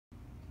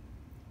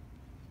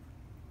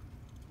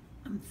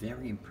I'm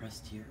very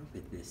impressed here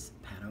with this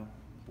paddle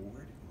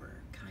board or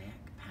kayak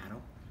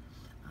paddle.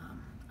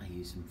 I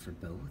use them for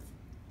both,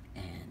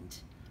 and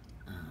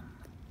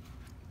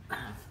I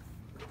have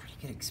a pretty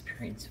good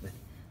experience with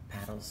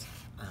paddles.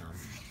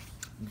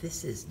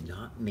 This is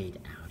not made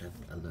out of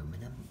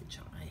aluminum, which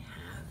I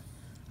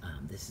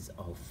have. This is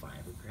all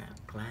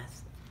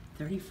fiberglass.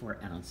 34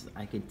 ounces.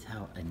 I can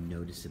tell a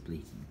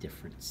noticeably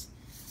difference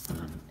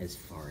as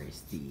far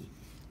as the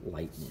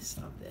lightness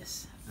of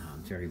this,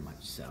 very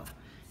much so.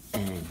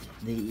 And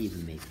they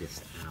even make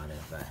this out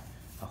of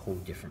a whole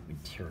different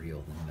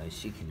material than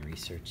most. You can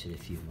research it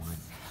if you want.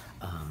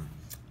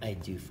 I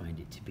do find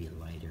it to be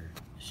lighter,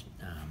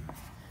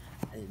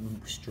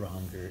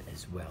 stronger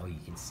as well. You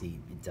can see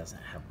it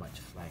doesn't have much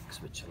flex,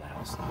 which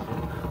allows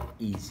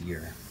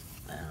easier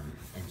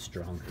and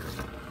stronger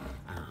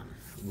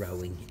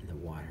rowing in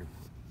the water.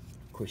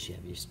 Of course, you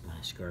have your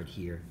splash guard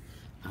here.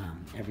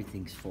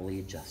 Everything's fully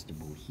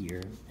adjustable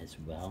here as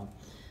well.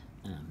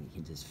 You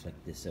can just flick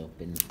this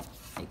open,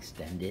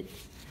 extend it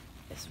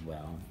as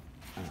well.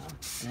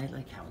 And I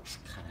like how it's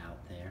cut out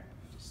there.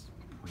 Just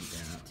point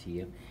that out to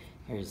you.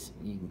 Here's,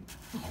 you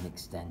can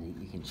extend it.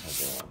 You can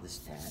check out all the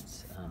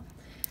stats.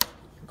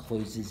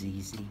 Closes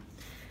easy.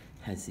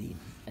 Has the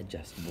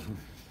adjustable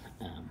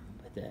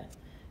with a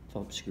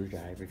Phillips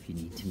screwdriver if you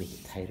need to make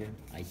it tighter.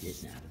 I did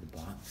it out of the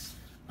box.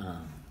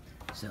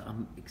 So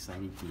I'm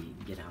excited to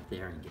get out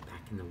there and get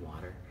back in the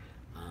water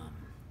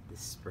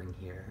this spring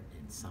here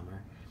in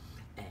summer.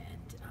 And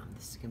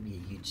this is going to be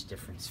a huge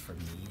difference for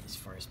me as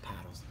far as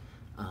paddles.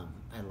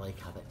 I like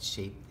how that's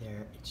shaped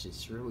there. It's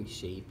just really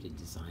shaped and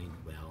designed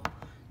well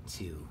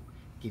to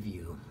give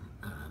you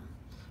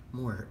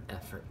more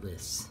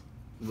effortless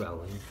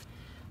rowing.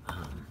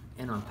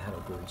 And on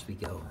paddle boards we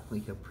go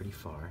pretty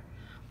far,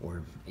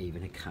 or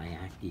even a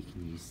kayak. You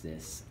can use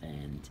this,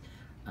 and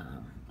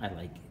I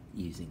like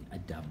using a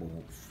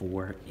double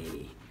for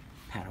a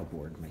paddle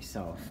board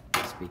myself,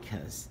 just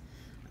because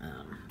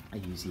I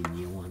usually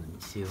kneel on them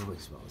too,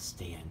 as well as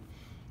stand,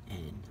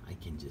 and I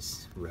can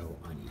just row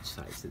on each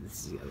side. So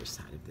this is the other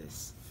side of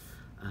this.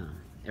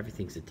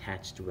 Everything's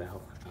attached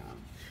well.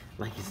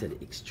 Like I said,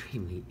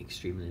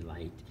 extremely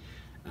light.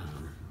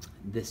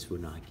 This will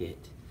not get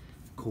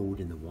cold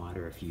in the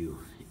water if you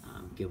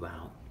go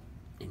out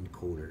in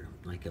colder,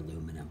 like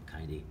aluminum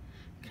kind of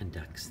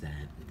conducts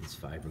that. This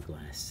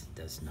fiberglass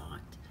does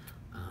not.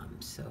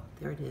 So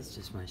there it is.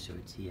 Just want to show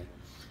it to you.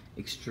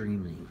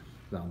 Extremely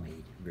well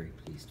made. Very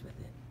pleased with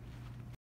it.